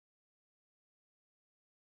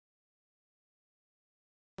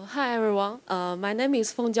Hi everyone. My name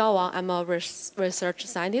is Fengjiao Wang. I'm a research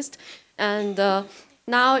scientist, and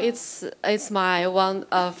now it's my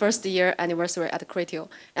first year anniversary at Criteo,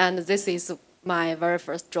 and this is my very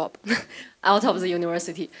first job out of the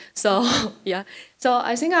university. So yeah, so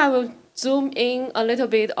I think I will zoom in a little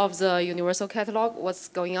bit of the universal catalog, what's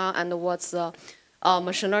going on, and what's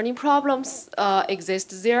machine learning problems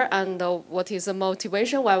exist there, and what is the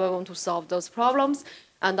motivation why we want to solve those problems.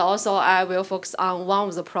 And also, I will focus on one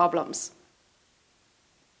of the problems.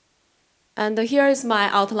 And here is my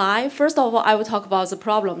outline. First of all, I will talk about the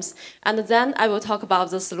problems, and then I will talk about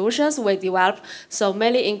the solutions we develop. So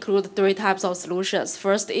mainly include three types of solutions.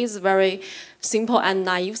 First is very simple and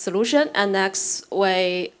naive solution, and next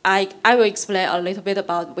I will explain a little bit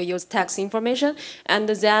about we use text information, and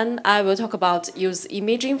then I will talk about use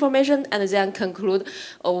image information, and then conclude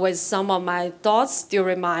with some of my thoughts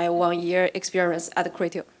during my 1 year experience at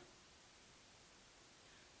Criteo.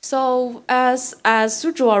 So as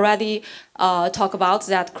Suju already talked about,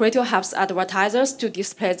 that Criteo helps advertisers to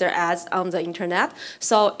display their ads on the internet.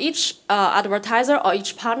 So each advertiser or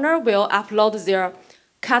each partner will upload their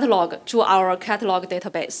catalog to our catalog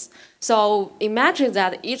database. So imagine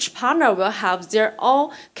that each partner will have their own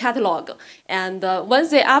catalog. And once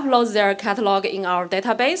they upload their catalog in our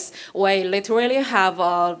database, we literally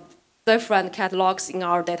have different catalogs in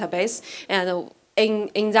our database. And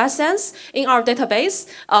in that sense, in our database,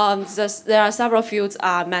 there are several fields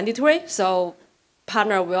are mandatory. So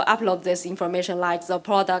partner will upload this information like the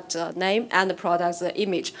product name and the product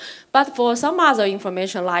image. But for some other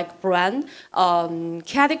information like brand,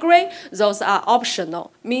 category, those are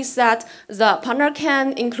optional. Means that the partner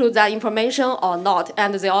can include that information or not.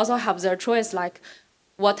 And they also have their choice like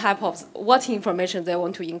what information they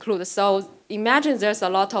want to include. So imagine there's a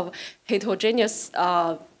lot of heterogeneous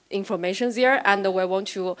information there, and we want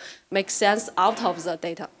to make sense out of the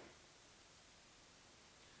data.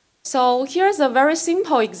 So here's a very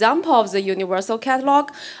simple example of the universal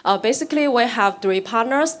catalog. Basically, we have three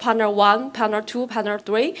partners, partner 1, partner 2, partner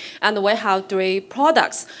 3, and we have three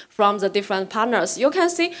products from the different partners. You can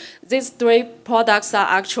see these three products are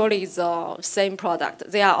actually the same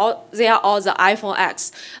product. They are all the iPhone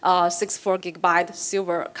X, 64GB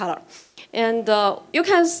silver color. And you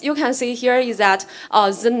can see here is that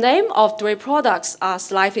the name of three products are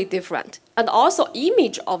slightly different. And also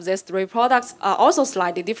image of these three products are also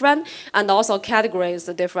slightly different, and also category is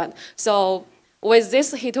different. So with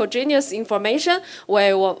this heterogeneous information,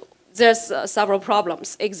 there's several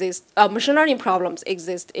problems exist, machine learning problems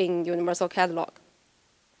exist in universal catalog.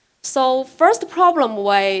 So first problem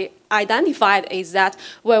we identified is that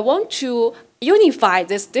we want to unify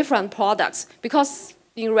these different products because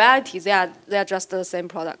in reality, they are just the same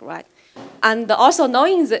product, right? And also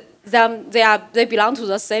knowing that they belong to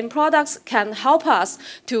the same products can help us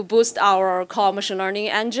to boost our core machine learning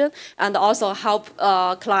engine and also help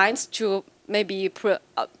clients to maybe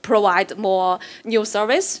provide more new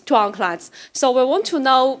service to our clients. So we want to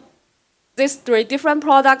know these three different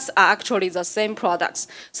products are actually the same products.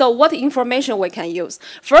 So what information we can use?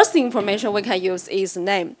 First information we can use is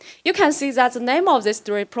name. You can see that the name of these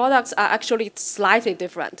three products are actually slightly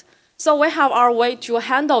different. So we have our way to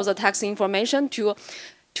handle the text information to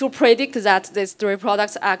predict that these three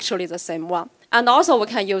products are actually the same one. And also we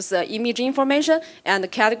can use the image information and the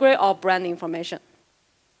category or brand information.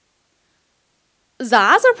 The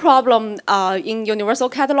other problem in universal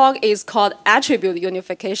catalog is called attribute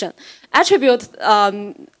unification. Attribute,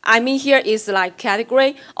 I mean here is like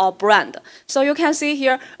category or brand. So you can see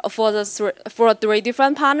here for three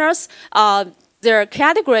different partners, their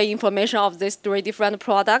category information of these three different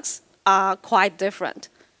products are quite different.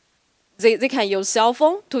 They can use cell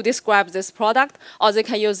phone to describe this product, or they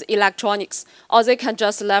can use electronics, or they can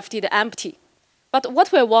just left it empty. But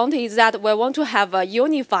what we want is that we want to have a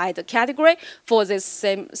unified category for these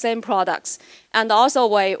same products. And also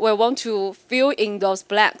we want to fill in those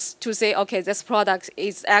blanks to say, okay, this product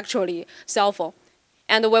is actually cell phone.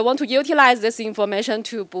 And we want to utilize this information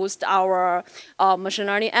to boost our machine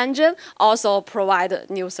learning engine, also provide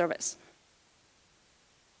new service.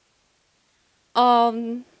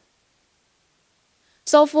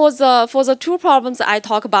 So for the two problems I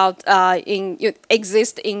talk about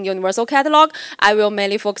exist in universal catalog, I will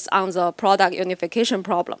mainly focus on the product unification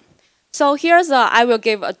problem. So I will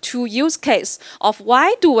give two use case of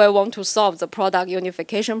why do we want to solve the product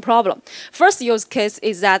unification problem. First use case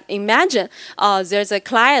is that imagine there's a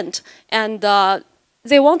client and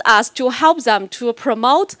they want us to help them to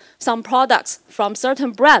promote some products from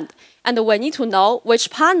certain brand. And we need to know which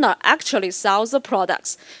partner actually sells the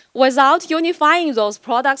products. Without unifying those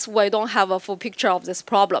products, we don't have a full picture of this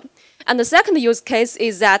problem. And the second use case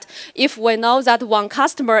is that if we know that one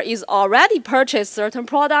customer is already purchased certain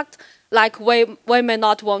product, like we may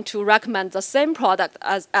not want to recommend the same product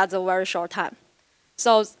at a very short time.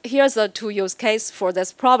 So here's the two use case for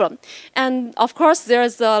this problem. And of course,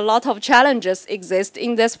 there's a lot of challenges exist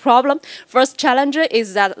in this problem. First challenge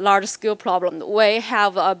is that large scale problem. We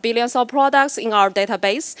have billions of products in our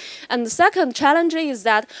database. And the second challenge is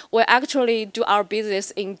that we actually do our business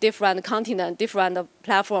in different continents, different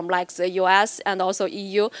platforms like the US and also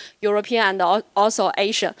EU, European, and also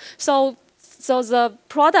Asia. So the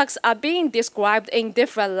products are being described in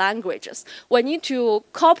different languages. We need to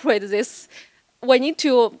cooperate this. We need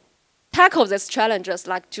to tackle these challenges,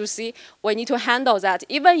 like to see, we need to handle that.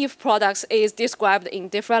 Even if products is described in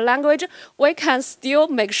different language, we can still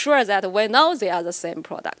make sure that we know they are the same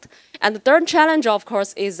product. And the third challenge, of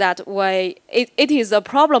course, is that it is a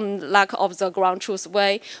problem lack of the ground truth.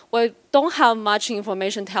 We don't have much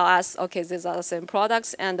information tell us, okay, these are the same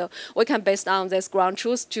products, and we can based on this ground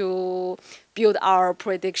truth to build our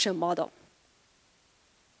prediction model.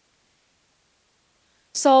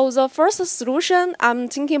 So the first solution I'm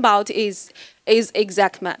thinking about is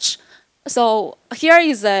exact match. So here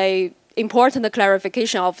is a important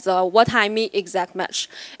clarification of what I mean exact match.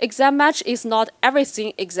 Exact match is not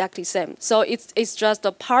everything exactly same. So it's just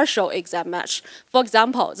a partial exact match. For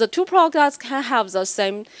example, the two products can have the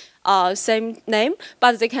same name,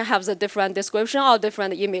 but they can have the different description or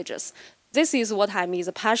different images. This is what I mean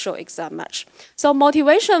the partial exact match. So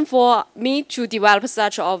motivation for me to develop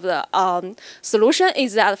such of the solution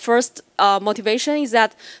is that first motivation is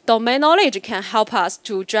that domain knowledge can help us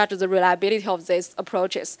to judge the reliability of these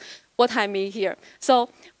approaches. What I mean here. So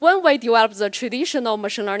when we develop the traditional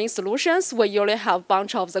machine learning solutions, we usually have a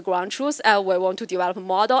bunch of the ground truths, and we want to develop a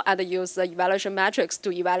model and use the evaluation metrics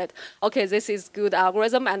to evaluate, okay, this is good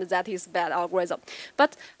algorithm and that is bad algorithm.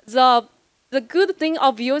 But the good thing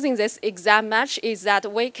of using this exact match is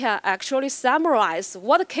that we can actually summarize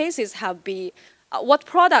what cases have been, what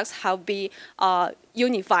products have been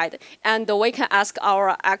unified, and we can ask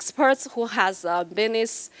our experts who has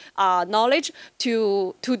business knowledge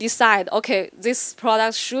to decide, okay, this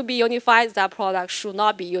product should be unified, that product should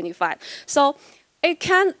not be unified. So it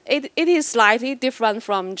is slightly different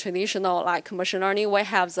from traditional like machine learning. We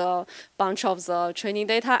have the bunch of the training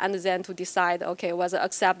data and then to decide, okay, whether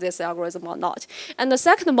accept this algorithm or not. And the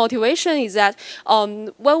second motivation is that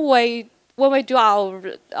when we do our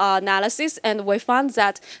analysis and we found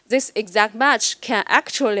that this exact match can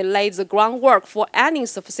actually lay the groundwork for any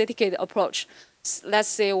sophisticated approach. Let's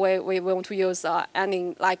say we want to use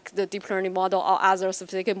any like the deep learning model or other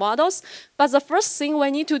sophisticated models. But the first thing we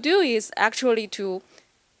need to do is actually to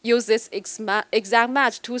use this exact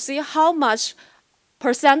match to see how much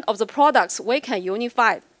 % of the products we can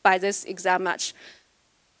unify by this exact match.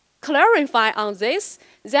 Clarify on this,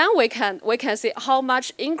 then we can see how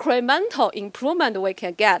much incremental improvement we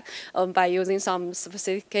can get by using some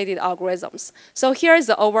sophisticated algorithms. So here is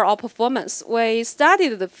the overall performance. We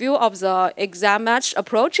studied a few of the exact match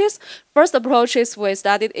approaches. First approaches we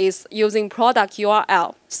studied is using product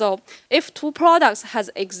URL. So if two products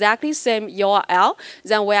has exactly same URL,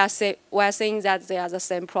 then we are saying that they are the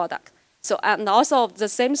same product. So, and also the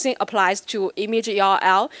same thing applies to image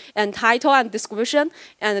URL and title and description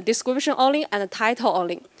description only and title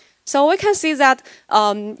only. So we can see that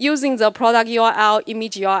using the product URL,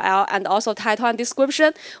 image URL, and also title and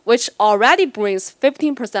description, which already brings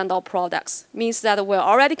 15% of products, means that we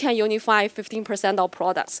already can unify 15% of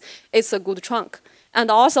products. It's a good chunk.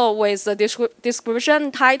 And also with the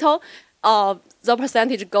description title, the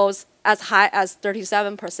percentage goes as high as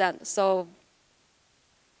 37%. So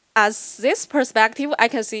as this perspective, I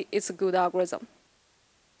can see it's a good algorithm.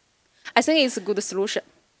 I think it's a good solution.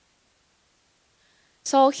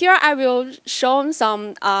 So here I will show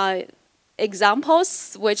some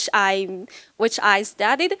examples which I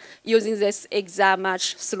studied using this exact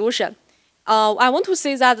match solution. I want to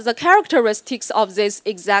say that the characteristics of this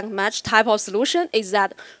exact match type of solution is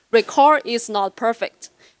that record is not perfect.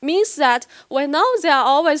 Means that we know there are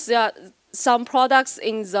always some products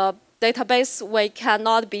in the database we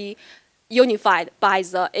cannot be unified by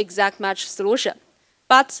the exact match solution.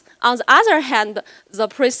 But on the other hand, the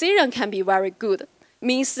precision can be very good.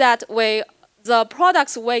 Means that the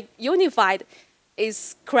products we unified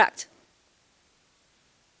is correct.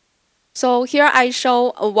 So here I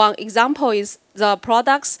show one example is the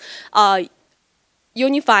products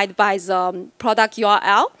unified by the product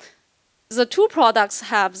URL. The two products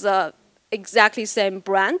have the exactly same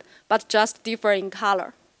brand, but just differ in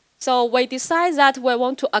color. So we decide that we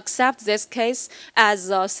want to accept this case as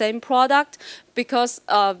the same product because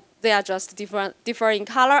they are just different in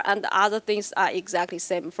color, and the other things are exactly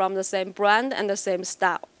same, from the same brand and the same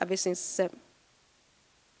style. Everything's same.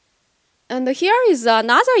 And here is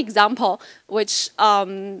another example, which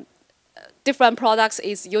different products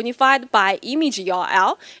is unified by image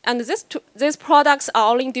URL, and these products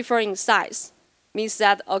are only different in size. Means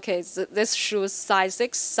that, okay, this shoes size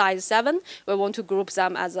 6, size 7, we want to group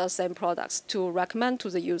them as the same products to recommend to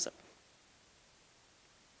the user.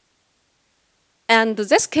 And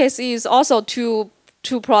this case is also two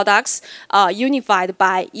products unified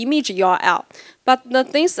by image URL. But the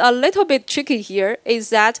thing's a little bit tricky here is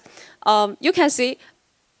that you can see,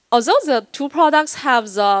 although the two products have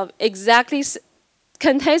the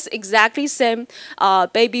contains exactly same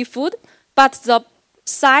baby food, but the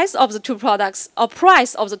size of the two products or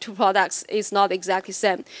price of the two products is not exactly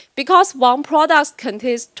same, because one product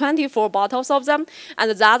contains 24 bottles of them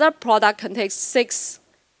and the other product contains six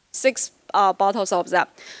bottles of them.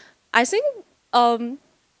 I think from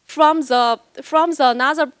the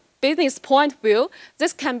another business point of view,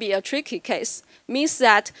 this can be a tricky case. Means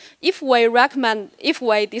that if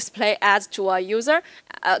we display ads to a user,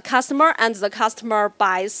 customer, and the customer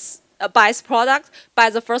buys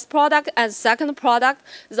the first product and second product,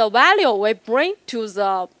 the value we bring to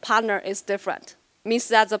the partner is different. Means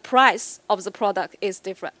that the price of the product is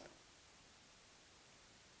different.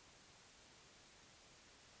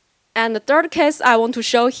 And the third case I want to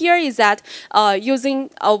show here is that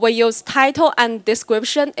we use title and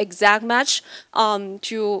description exact match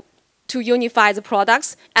to unify the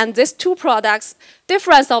products. And these two products,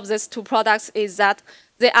 difference of these two products is that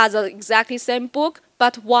they are the exactly same book,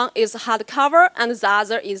 but one is hardcover and the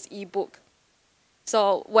other is e-book.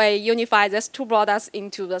 So we unify these two products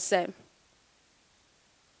into the same.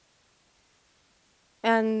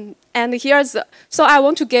 And so I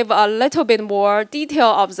want to give a little bit more detail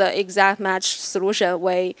of the exact match solution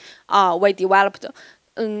we developed.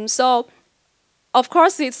 So of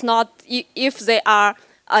course it's not, if they are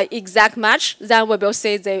exact match, then we will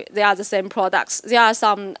say they are the same products. There are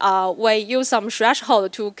some, we use some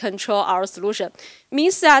threshold to control our solution.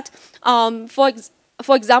 Means that,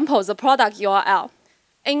 for example, the product URL.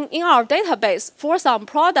 In our database, for some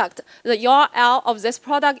product, the URL of this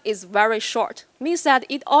product is very short. Means that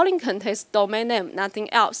it only contains domain name, nothing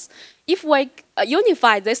else. If we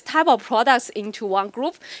unify this type of products into one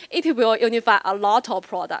group, it will unify a lot of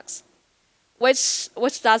products,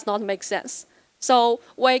 which does not make sense. So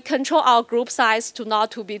we control our group size to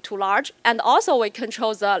not to be too large, and also we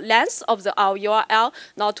control the length of our URL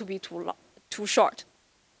not to be too short.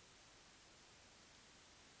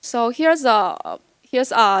 So here's our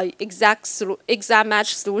exact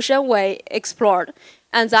match solution we explored.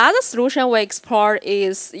 And the other solution we explored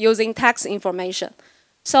is using text information.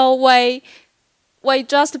 So we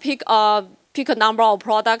just pick a number of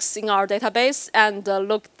products in our database and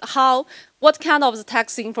look what kind of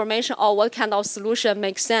text information or what kind of solution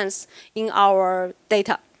makes sense in our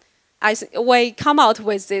data. We come out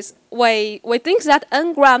with this. We think that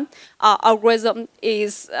n-gram algorithm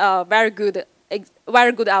is very good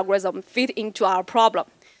algorithm fit into our problem.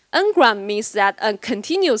 N-gram means that a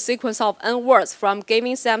continuous sequence of n words from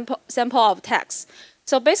given sample of text.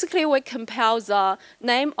 So basically, we compare the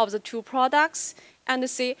name of the two products and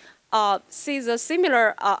see the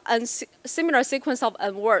similar sequence of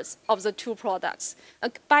n words of the two products.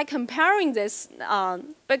 By comparing this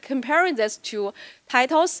two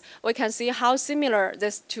titles, we can see how similar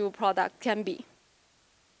these two products can be.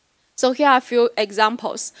 So here are a few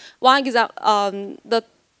examples. One example,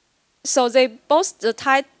 so they both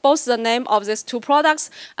the name of these two products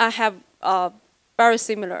have very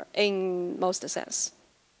similar in most sense.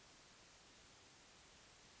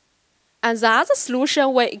 And the other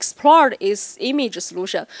solution we explored is image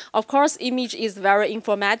solution. Of course, image is very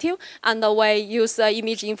informative, and we use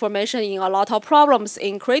image information in a lot of problems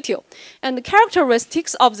in Criteo. And the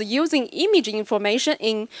characteristics of the using image information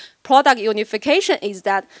in product unification is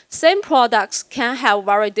that same products can have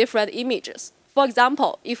very different images. For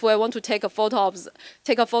example, if we want to take a photo of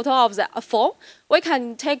the phone, we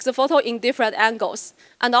can take the photo in different angles,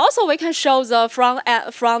 and also we can show the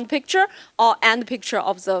front picture or end picture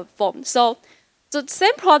of the phone. So the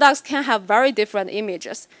same products can have very different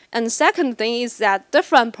images. And the second thing is that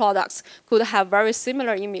different products could have very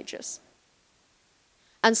similar images.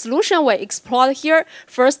 And solution we explored here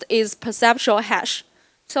first is perceptual hash.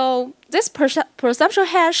 So this perceptual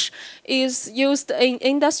hash is used in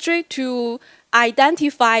industry to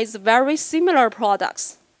identify the very similar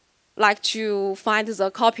products, like to find the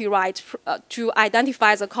copyright, to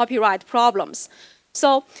identify the copyright problems.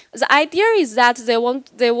 So the idea is that they want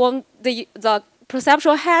the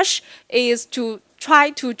perceptual hash is to try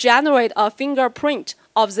to generate a fingerprint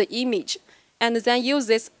of the image, and then use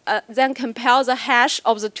this, then compare the hash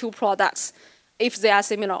of the two products if they are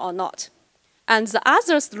similar or not. And the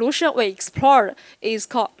other solution we explored is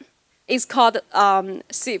called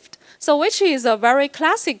SIFT, so which is a very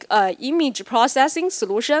classic image processing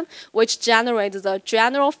solution which generates the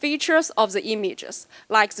general features of the images,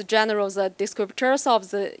 like the descriptors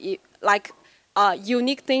of the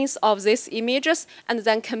unique things of these images, and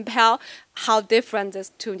then compare how different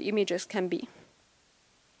these two images can be.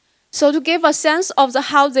 So to give a sense of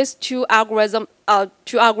how these two algorithms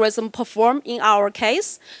perform in our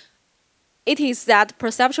case, it is that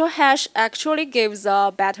perceptual hash actually gives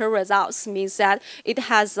better results. Means that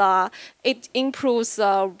it improves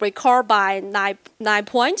recall by 9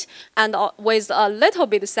 points, and with a little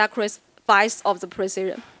bit sacrifice of the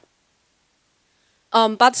precision.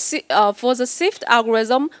 But for the SIFT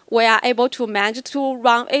algorithm, we are able to manage to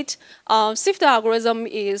run it. SIFT algorithm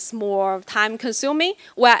is more time-consuming.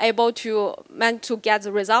 We are able to manage to get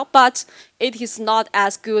the result, but it is not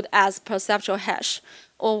as good as perceptual hash.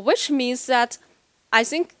 Which means that I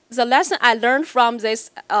think the lesson I learned from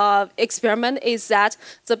this experiment is that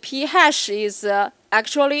the p-hash is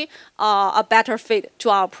actually a better fit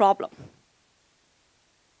to our problem.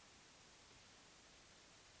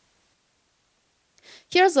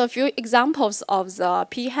 Here's a few examples of the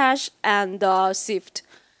p-hash and SIFT.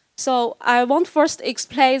 So I want first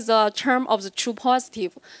explain the term of the true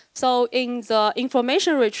positive. So in the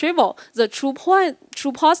information retrieval, the true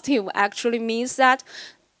positive actually means that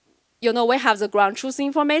we have the ground truth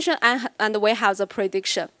information and we have the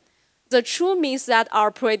prediction. The true means that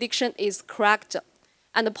our prediction is correct.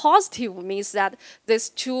 And the positive means that these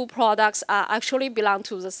two products actually belong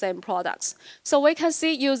to the same products. So we can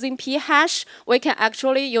see using p-hash, we can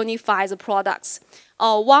actually unify the products.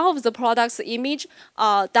 One of the products image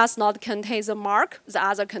does not contain the mark, the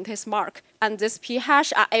other contains mark. And this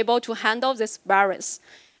p-hash are able to handle this variance.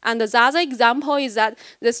 And the other example is that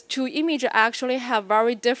these two images actually have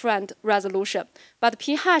very different resolution. But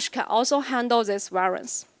p-hash can also handle this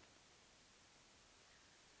variance.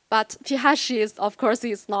 But p-hash of course,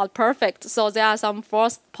 is not perfect. So there are some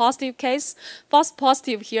false positive case. False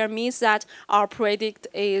positive here means that our predict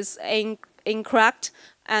is incorrect,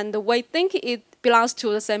 and we think it belongs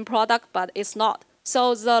to the same product, but it's not.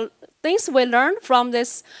 So the things we learned from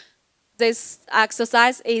this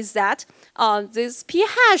exercise is that this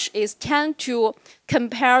p-hash tend to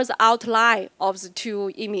compare the outline of the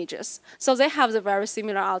two images. So they have the very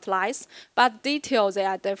similar outlines, but details they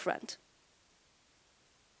are different.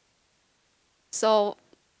 So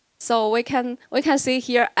we can see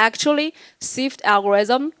here actually SIFT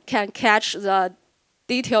algorithm can catch the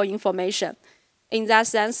detailed information. In that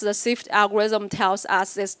sense, the SIFT algorithm tells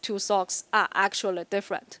us these two socks are actually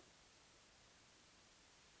different.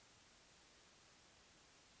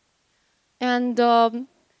 And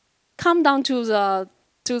come down to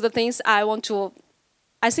the things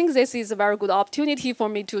I think this is a very good opportunity for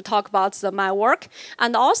me to talk about my work.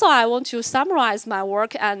 And also I want to summarize my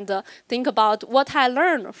work and think about what I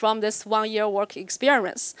learned from this one-year work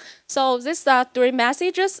experience. So these are 3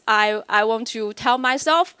 messages I want to tell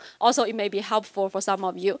myself. Also, it may be helpful for some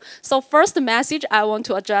of you. So first message I want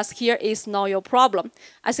to address here is know your problem.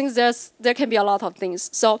 I think there can be a lot of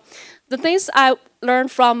things. So the things I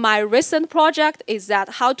learned from my recent project is that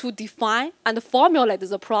how to define and formulate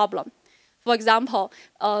the problem. For example,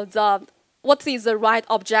 what is the right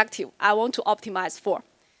objective I want to optimize for?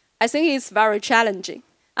 I think it's very challenging.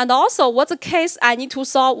 And also, what's the case I need to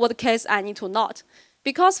solve, what case I need to not?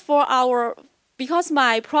 Because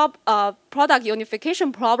my product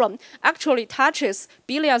unification problem actually touches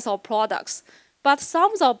billions of products. But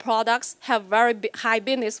some of the products have very high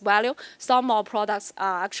business value. Some of products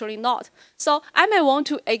are actually not. So I may want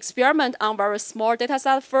to experiment on very small data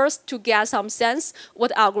set first to get some sense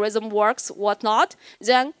what algorithm works, what not,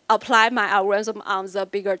 then apply my algorithm on the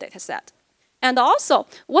bigger data set. And also,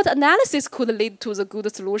 what analysis could lead to the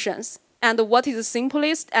good solutions, and what is the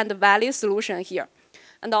simplest and valid solution here.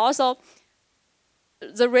 And also,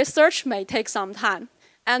 the research may take some time.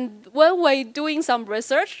 And when we're doing some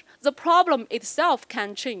research, the problem itself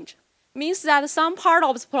can change. Means that some part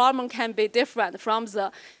of the problem can be different from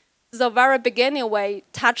the very beginning we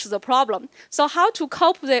touch the problem. So how to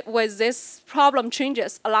cope with this problem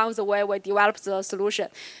changes along the way we develop the solution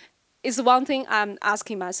is one thing I'm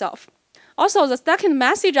asking myself. Also, the second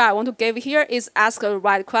message I want to give here is ask the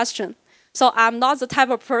right question. So I'm not the type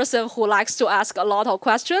of person who likes to ask a lot of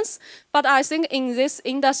questions, but I think in this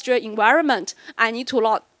industry environment, I need to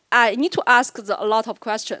I need to ask a lot of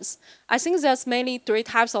questions. I think there's mainly 3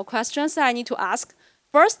 types of questions that I need to ask.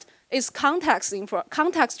 First is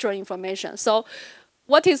contextual information. So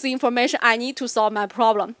what is the information I need to solve my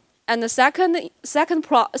problem? And the second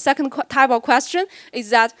type of question is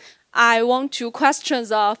that I want to question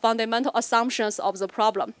the fundamental assumptions of the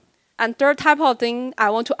problem. And third type of thing I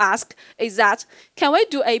want to ask is that, can we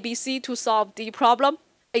do ABC to solve the problem?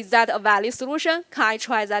 Is that a valid solution? Can I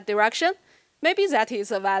try that direction? Maybe that is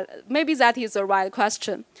the right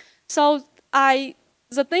question. So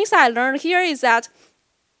the things I learned here is that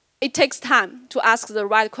it takes time to ask the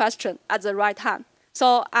right question at the right time.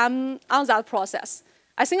 So I'm on that process.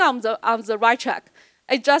 I think I'm on the right track.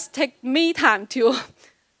 It just takes me time to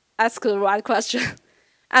ask the right question.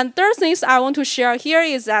 And third things I want to share here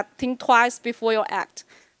is that think twice before you act.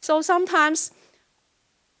 So sometimes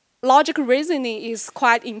logic reasoning is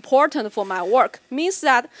quite important for my work. Means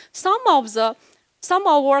that some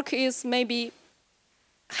of work is maybe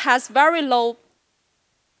has very low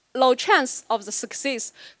chance of the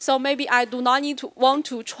success. So maybe I do not want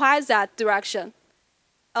to try that direction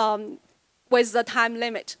with the time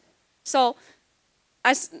limit. So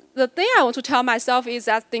the thing I want to tell myself is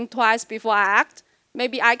that think twice before I act.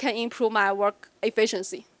 Maybe I can improve my work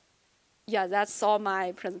efficiency. Yeah, that's all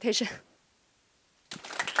my presentation.